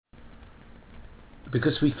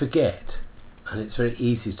because we forget, and it's very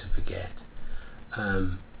easy to forget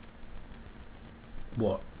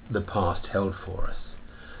what the past held for us,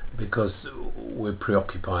 because we're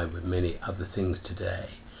preoccupied with many other things today.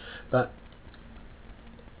 But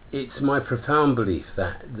it's my profound belief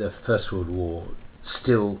that the First World War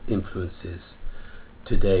still influences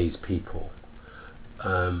today's people.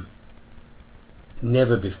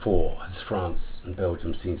 Never before has France and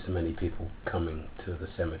Belgium seen so many people coming to the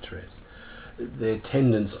cemeteries. The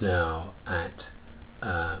attendance now at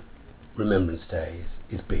Remembrance Day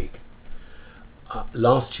is big.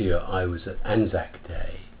 Last year I was at Anzac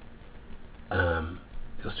Day, the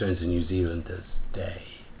Australians and New Zealanders Day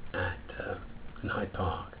in Hyde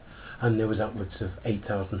Park, and there was upwards of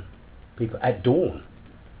 8,000 people at dawn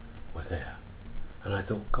were there. And I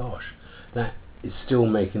thought, gosh, that is still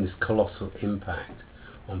making this colossal impact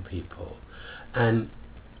on people. And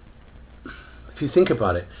if you think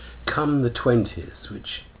about it, come the 20s,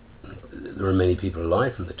 which there are many people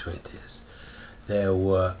alive from the 20s, there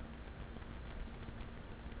were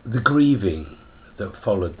the grieving that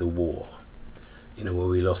followed the war, where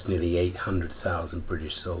we lost nearly 800,000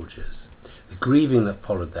 British soldiers. The grieving that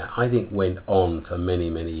followed that, I think, went on for many,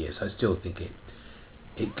 many years. I still think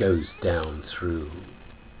it goes down through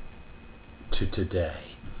to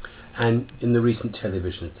today. And in the recent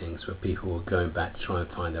television things where people were going back to try and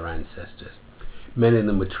find their ancestors, many of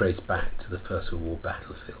them were traced back to the First World War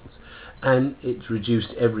battlefields. And it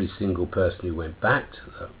reduced every single person who went back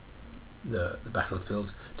to the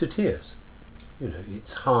battlefields to tears.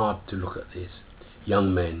 It's hard to look at these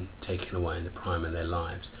young men taken away in the prime of their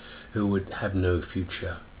lives who would have no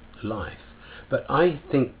future life. But I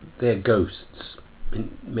think their ghosts,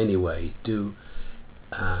 in many ways, do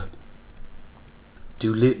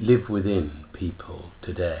live within people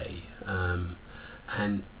today,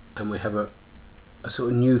 and we have a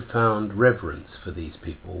sort of newfound reverence for these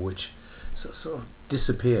people, which sort of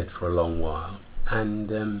disappeared for a long while,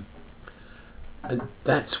 and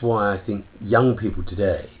that's why I think young people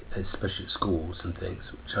today, especially at schools and things,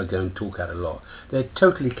 which I go and talk at a lot, they're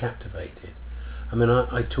totally captivated. I mean,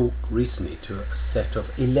 I talked recently to a set of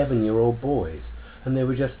 11-year-old boys, and they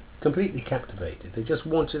were just completely captivated. They just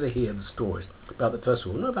wanted to hear the stories about the First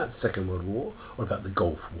World War, not about the Second World War, or about the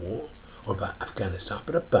Gulf War, or about Afghanistan,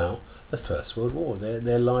 but about the First World War.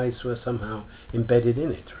 Their lives were somehow embedded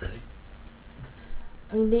in it, really.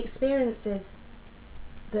 I mean, the experiences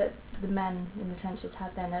that the men in the trenches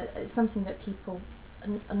had then are something that people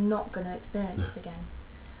are not going to experience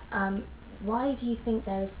again. Why do you think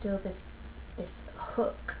there is still this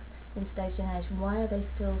hook in today's generation? Why are they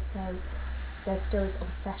still so? There's still this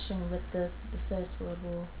obsession with the First World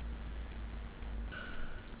War.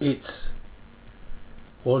 It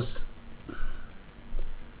was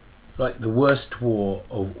like the worst war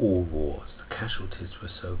of all wars. The casualties were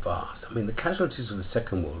so vast. I mean, the casualties of the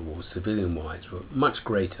Second World War, civilian-wise, were much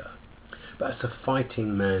greater. But as a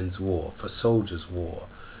fighting man's war, for soldiers' war,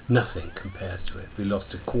 nothing compares to it. We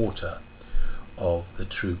lost a quarter of the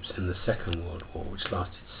troops in the Second World War, which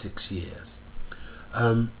lasted 6 years.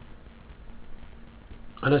 And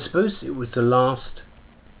I suppose it was the last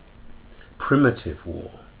primitive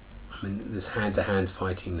war. I mean, there's hand-to-hand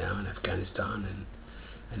fighting now in Afghanistan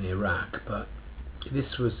and Iraq, but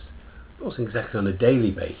this wasn't exactly on a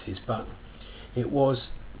daily basis, but it was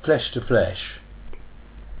flesh to flesh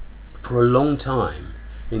for a long time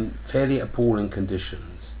in fairly appalling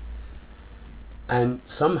conditions. And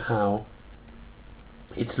somehow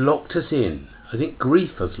it's locked us in. I think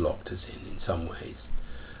grief has locked us in some ways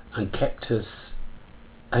and kept us,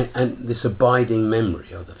 and this abiding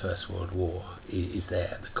memory of the First World War is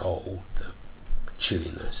there, the cold, the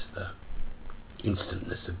chilliness, the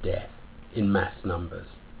instantness of death in mass numbers.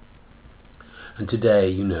 And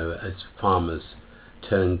today, as farmers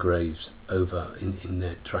turn graves over in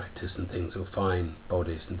their tractors and things, or find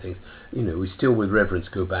bodies and things, we still with reverence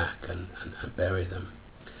go back and bury them.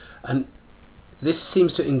 And this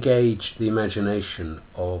seems to engage the imagination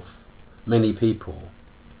of many people.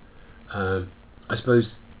 I suppose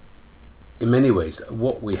in many ways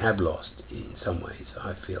what we have lost, in some ways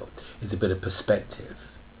I feel, is a bit of perspective.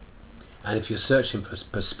 And if you're searching for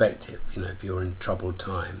perspective, if you're in troubled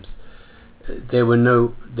times, there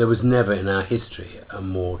was never in our history a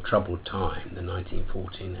more troubled time than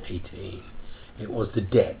 1914-18. It was the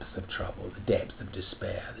depths of trouble, the depths of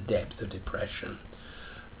despair, the depths of depression,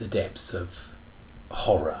 the depths of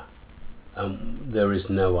horror. There is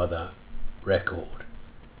no other record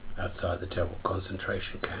outside the terrible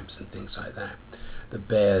concentration camps and things like that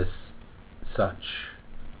bears such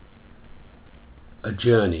a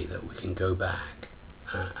journey that we can go back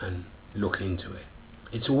and look into it.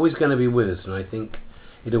 It's always going to be with us, and I think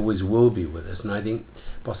it always will be with us. And I think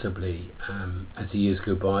possibly as the years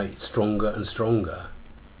go by, it's stronger and stronger.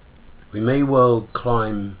 We may well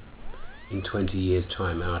climb in 20 years'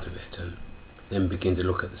 time out of it and then begin to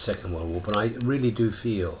look at the Second World War. But I really do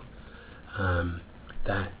feel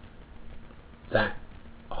that that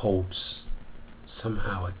holds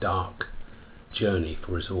somehow a dark journey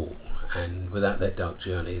for us all, and without that dark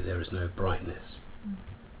journey there is no brightness.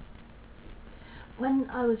 When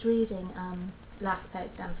I was reading last post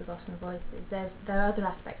and Forgotten Voices, there are other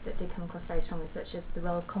aspects that did come across very strongly, such as the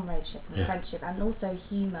role of comradeship and friendship, and also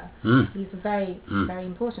humour. These were very very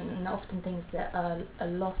important, and often things that are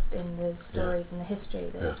lost in the stories and the history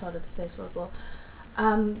that are told of the First World War.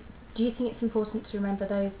 Do you think it's important to remember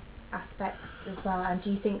those aspects as well, and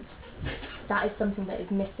do you think that is something that is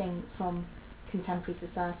missing from contemporary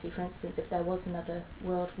society? For instance, if there was another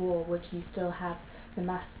world war, would you still have the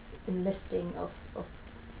mass enlisting of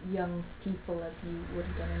young people as you would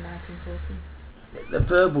have done in 1914? The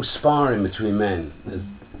verbal sparring between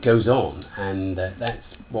men goes on, and that's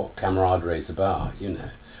what camaraderie is about, you know.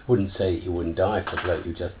 Wouldn't say you wouldn't die for the bloke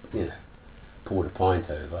who just, you know, poured a pint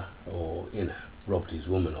over, or, you know, robbed his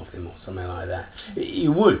woman off him or something like that.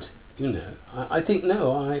 You would, you know. I think,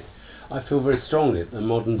 no, I feel very strongly that the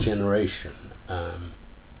modern generation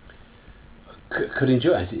could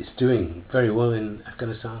enjoy it. It's doing very well in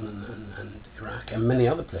Afghanistan and Iraq and many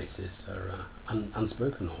other places are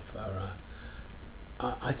unspoken of.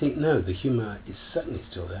 I think, no, the humour is certainly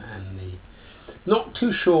still there, and not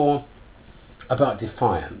too sure about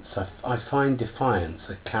defiance. I find defiance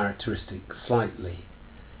a characteristic slightly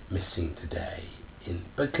missing today,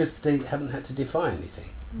 because they haven't had to defy anything,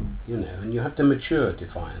 you know, and you have to mature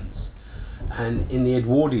defiance. And in the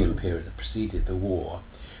Edwardian period that preceded the war,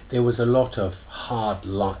 there was a lot of hard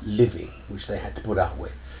living which they had to put up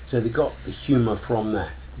with. So they got the humour from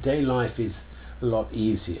that. Today life is a lot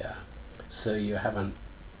easier, so you haven't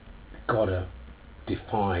got to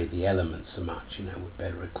defy the elements so much. You know, we're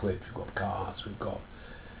better equipped, we've got cars, we've got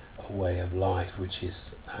a way of life which is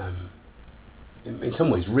in some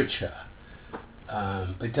ways richer,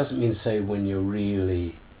 but it doesn't mean to say when you're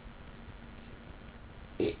really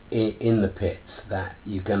in the pits that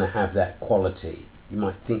you're going to have that quality you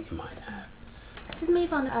might think you might have. To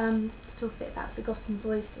move on to talk a bit about Forgotten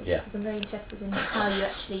Voices, because I'm very interested in how you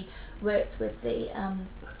actually worked with the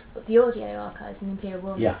audio archives and Imperial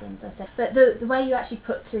War Museums, I said. But the way you actually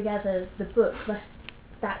put together the book,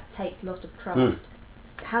 that takes a lot of craft.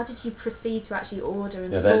 How did you proceed to actually order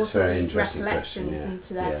and sort all these recollections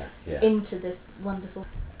into this wonderful...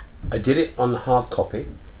 I did it on hard copy,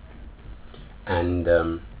 and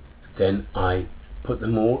then I put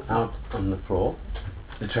them all out on the floor,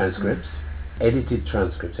 the transcripts, edited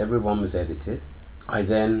transcripts, everyone was edited. I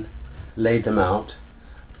then laid them out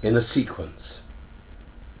in a sequence.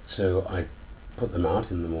 So I put them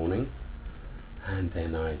out in the morning, and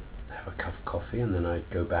then I have a cup of coffee, and then I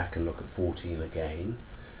go back and look at 14 again,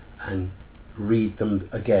 and read them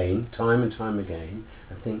again, time and time again,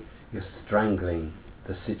 and think, you're strangling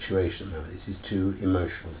the situation now. This is too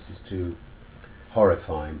emotional, this is too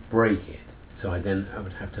horrifying, break it. So I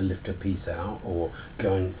would have to lift a piece out, or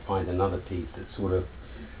go and find another piece that's sort of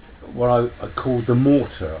what I called the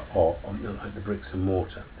mortar, or like the bricks and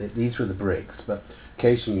mortar. These were the bricks, but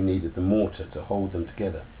occasionally you needed the mortar to hold them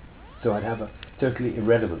together. So I'd have a totally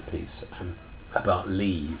irrelevant piece about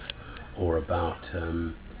leave, or about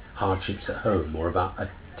hardships at home, or about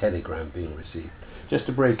a telegram being received, just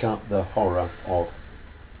to break up the horror of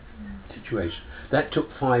situation. That took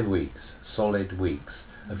 5 weeks, solid weeks,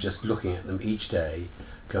 of just looking at them each day,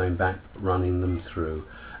 going back, running them through,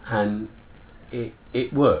 and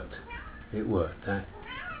it worked. It worked. That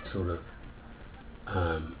sort of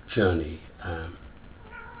journey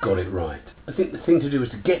got it right. I think the thing to do was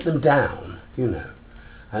to get them down, you know,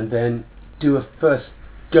 and then do a first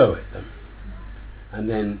go at them, and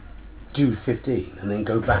then do 15, and then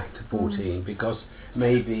go back to 14, because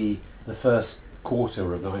maybe the first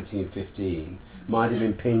quarter of 1915 might have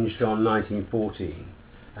impinged on 1914,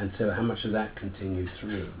 and so how much of that continued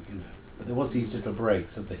through, you know. But there was these little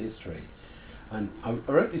breaks of the history, and I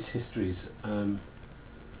wrote these histories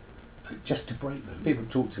just to break them. People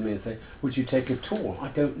talk to me and say, would you take a tour?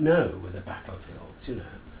 I don't know with the battlefields, you know.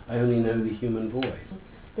 I only know the human voice.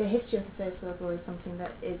 The history of the First World War is something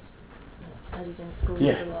that is studied in schools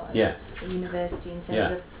a lot, at university, in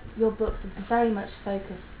terms of your books is very much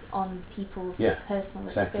focused on people's personal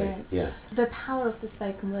experience. The power of the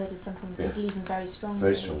spoken word is something that you believe in very strongly.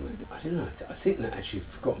 Very strongly. I don't know, I think that actually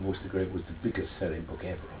Forgotten Voice of the Great was the biggest selling book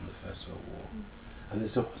ever on the First World War. And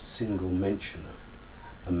there's not a single mention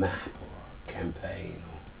of a map or a campaign.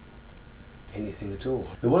 anything at all.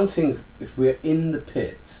 The one thing, if we're in the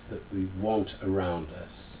pits that we want around us,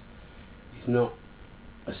 is not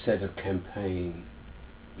a set of campaign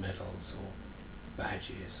medals or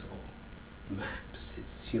badges or maps,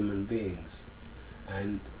 it's human beings.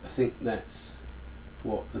 And I think that's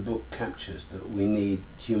what the book captures, that we need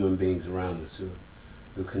human beings around us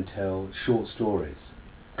who can tell short stories,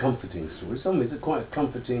 comforting stories. Some it's quite a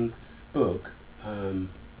comforting book,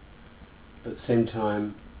 but at the same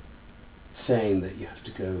time saying that you have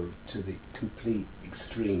to go to the complete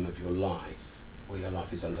extreme of your life, or your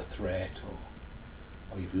life is under threat,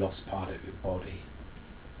 or you've lost part of your body,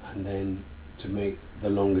 and then to make the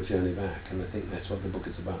longer journey back. And I think that's what the book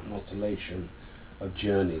is about, an oscillation of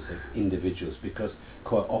journeys of individuals, because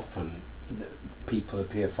quite often people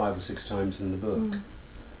appear 5 or 6 times in the book,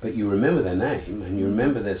 but you remember their name and you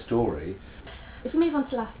remember their story. If we move on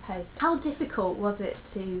to Last Post, how difficult was it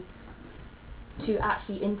to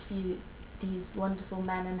actually interview these wonderful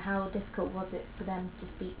men, and how difficult was it for them to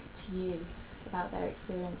speak to you about their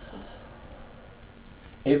experiences?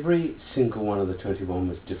 Every single one of the 21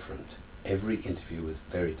 was different. Every interview was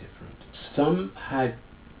very different. Some had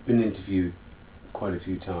been interviewed quite a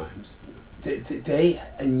few times. They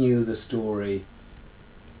knew the story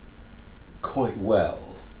quite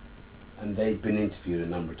well, and they'd been interviewed a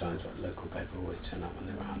number of times. Like local paper always turn up when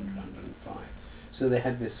they were 100, 105. So they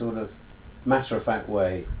had this sort of matter-of-fact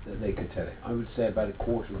way that they could tell it. I would say about a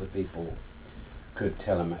quarter of the people could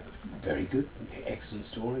tell them very good, excellent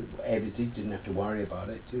story, edited, didn't have to worry about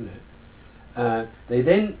it, you know. They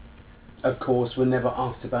then, of course, were never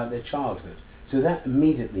asked about their childhood, so that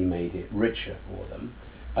immediately made it richer for them.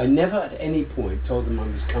 I never at any point told them I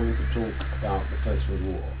was coming to talk about the First World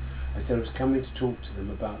War. I said I was coming to talk to them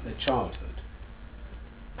about their childhood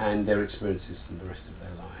and their experiences and the rest of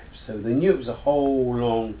their lives. So they knew it was a whole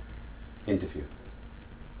long interview.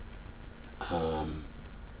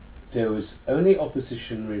 There was only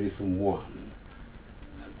opposition really from one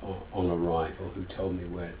on arrival who told me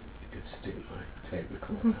where you could stick my tape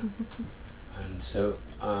recorder. And so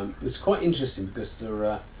it was quite interesting because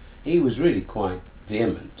he was really quite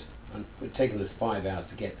vehement, and it had taken us 5 hours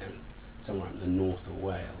to get there, somewhere up in the north of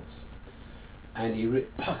Wales. And he bugger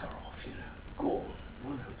off, you know, go on,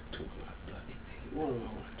 why don't I talk about the bloody thing? Why do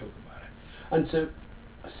I want to talk about it? And so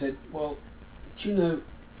I said, well, do you know,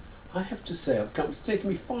 I have to say, it's taken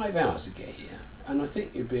me 5 hours to get here, and I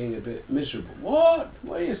think you're being a bit miserable. What?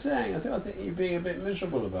 What are you saying? I said, I think you're being a bit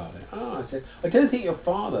miserable about it. Oh, I said, I don't think your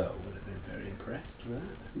father would have been very impressed with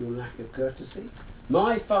that, your lack of courtesy.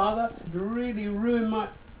 My father really ruined my...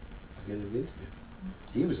 Beginning of the interview.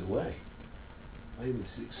 He was away. It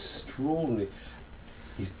was extraordinary.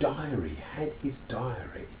 His diary, had his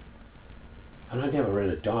diary. And I'd never read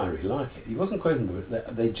a diary like it. He wasn't quoting from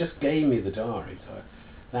it. They just gave me the diary, so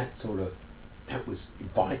that was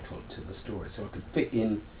vital to the story. So I could fit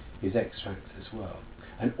in his extracts as well.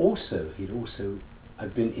 And also,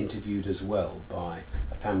 I'd been interviewed as well by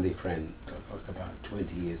a family friend about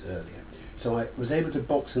 20 years earlier. So I was able to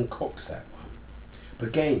box and cox that one. But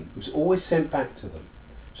again, it was always sent back to them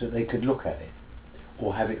so that they could look at it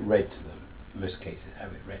or have it read to them. In most cases,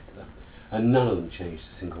 have it read to them. And none of them changed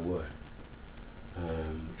a single word,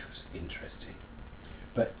 which was interesting.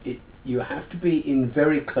 But you have to be in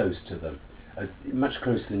very close to them, much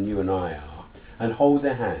closer than you and I are, and hold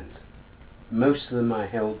their hands. Most of them I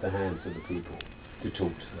held the hands of the people to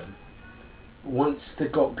talk to them. Once they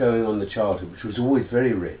got going on the childhood, which was always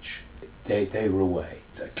very rich, they were away.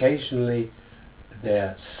 Occasionally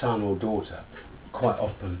their son or daughter, quite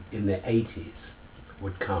often in their 80s,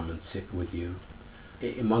 would come and sit with you.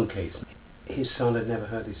 In one case, his son had never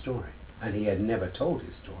heard his story, and he had never told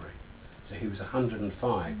his story. So he was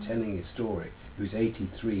 105 telling his story. He was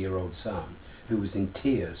 83-year-old son who was in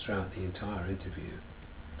tears throughout the entire interview,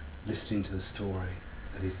 listening to the story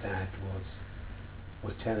that his dad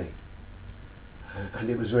was telling. And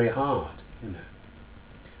it was very hard, you know.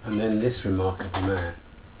 And then this remarkable man,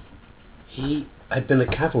 he had been a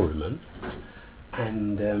cavalryman,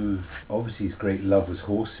 and obviously his great love was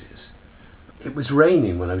horses. It was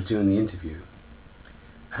raining when I was doing the interview,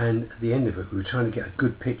 and at the end of it we were trying to get a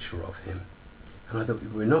good picture of him, and I thought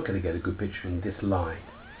we're not going to get a good picture in this light.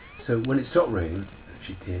 So when it stopped raining, which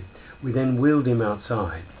it did, we then wheeled him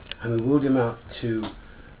outside, and we wheeled him out to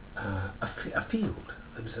a field.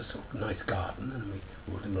 There was a sort of nice garden, and we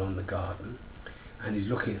wheeled him along the garden, and he's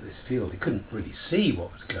looking at this field. He couldn't really see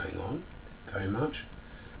what was going on very much,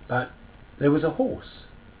 but there was a horse,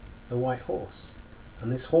 a white horse,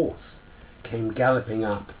 and this horse came galloping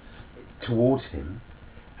up towards him,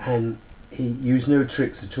 and he used no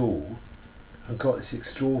tricks at all and got this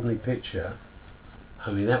extraordinary picture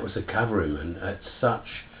I mean, that was a cavalryman at such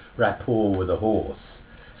rapport with a horse.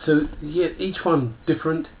 So yeah, each one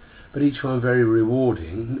different, but each one very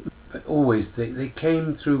rewarding. But always they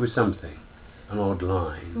came through with something, an odd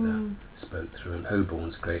line that spoke through. And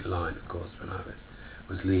Oborne's great line, of course, when I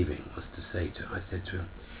was leaving, was to say to, I said to him,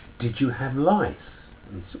 "Did you have lice?"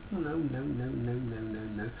 And he said, "Oh, no, no, no, no, no,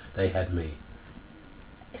 no, no. They had me."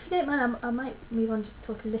 If you don't mind, I might move on to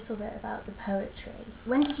talk a little bit about the poetry.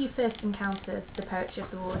 When did you first encounter the poetry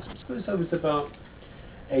of the war? I suppose I was about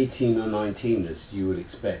 18 or 19, as you would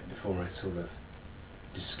expect, before I sort of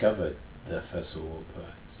discovered the First World War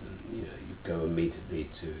poets. And you go immediately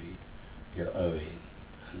to your Owen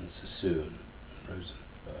and Sassoon,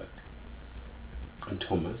 Rosenberg, and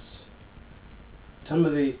Thomas. Some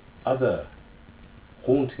of the other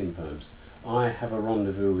haunting poems, I Have a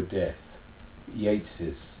Rendezvous with Death,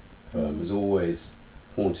 Yeats's poem, has always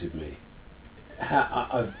haunted me.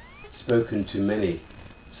 I've spoken to many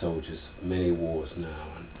soldiers, many wars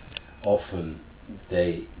now, and often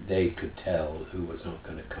they could tell who was not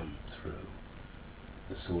going to come through.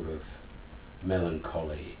 The sort of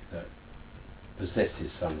melancholy that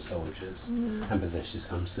possesses some soldiers and possesses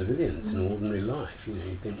some civilians in ordinary life.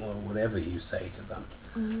 You think, well, whatever you say to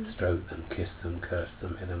them, stroke them, kiss them, curse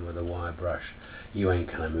them, hit them with a wire brush, you ain't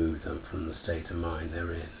going to move them from the state of mind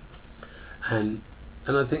they're in. And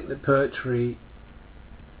I think that poetry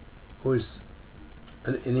was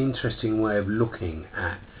an interesting way of looking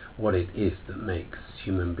at what it is that makes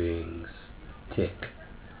human beings tick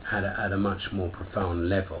at a much more profound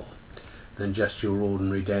level than just your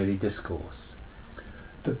ordinary daily discourse.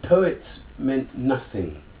 The poets meant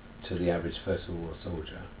nothing to the average First World War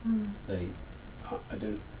soldier. I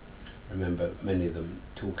don't remember many of them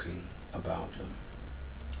talking about them.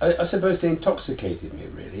 I suppose they intoxicated me,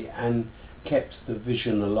 really, and kept the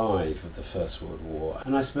vision alive of the First World War,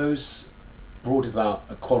 and I suppose brought about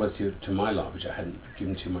a quality to my life which I hadn't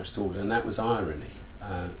given too much thought, and that was irony,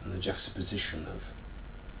 and the juxtaposition of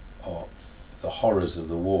the horrors of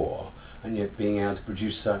the war, and yet being able to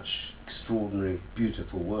produce such extraordinary,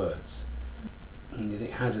 beautiful words. And you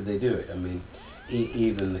think, how did they do it? I mean,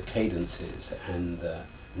 even the cadences and the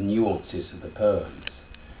nuances of the poems,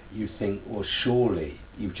 you think, well, surely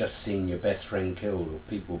you've just seen your best friend killed, or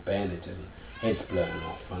people bayoneted and heads blown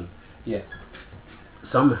off, and yet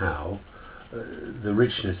somehow the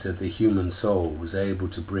richness of the human soul was able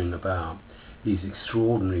to bring about these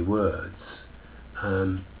extraordinary words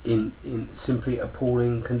in simply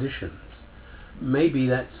appalling conditions. Maybe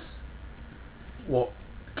that's what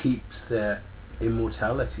keeps their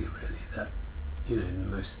immortality, really, that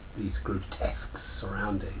in most these grotesque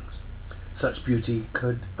surroundings, such beauty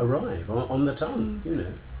could arrive on the tongue.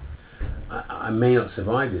 I may not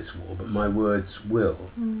survive this war, but my words will.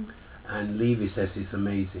 And Levy says this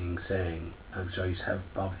amazing saying, which I used to have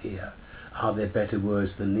above here: "Are there better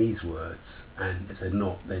words than these words?" And if they're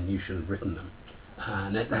not, then you should have written them.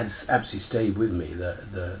 And that has absolutely stayed with me.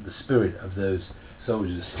 The spirit of those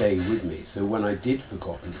soldiers stayed with me. So when I did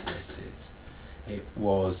Forgotten Voices, it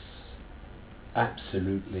was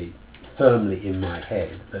absolutely firmly in my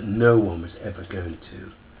head that no one was ever going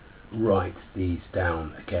to write these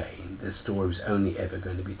down again. The story was only ever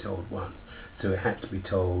going to be told once. So it had to be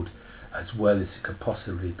told as well as it could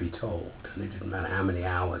possibly be told, and it didn't matter how many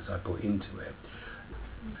hours I put into it.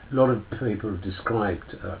 A lot of people have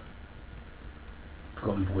described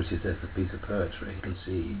Forgotten Voices as a piece of poetry. You can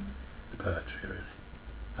see the poetry, really.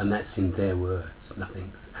 And that's in their words,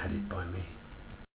 nothing's added by me.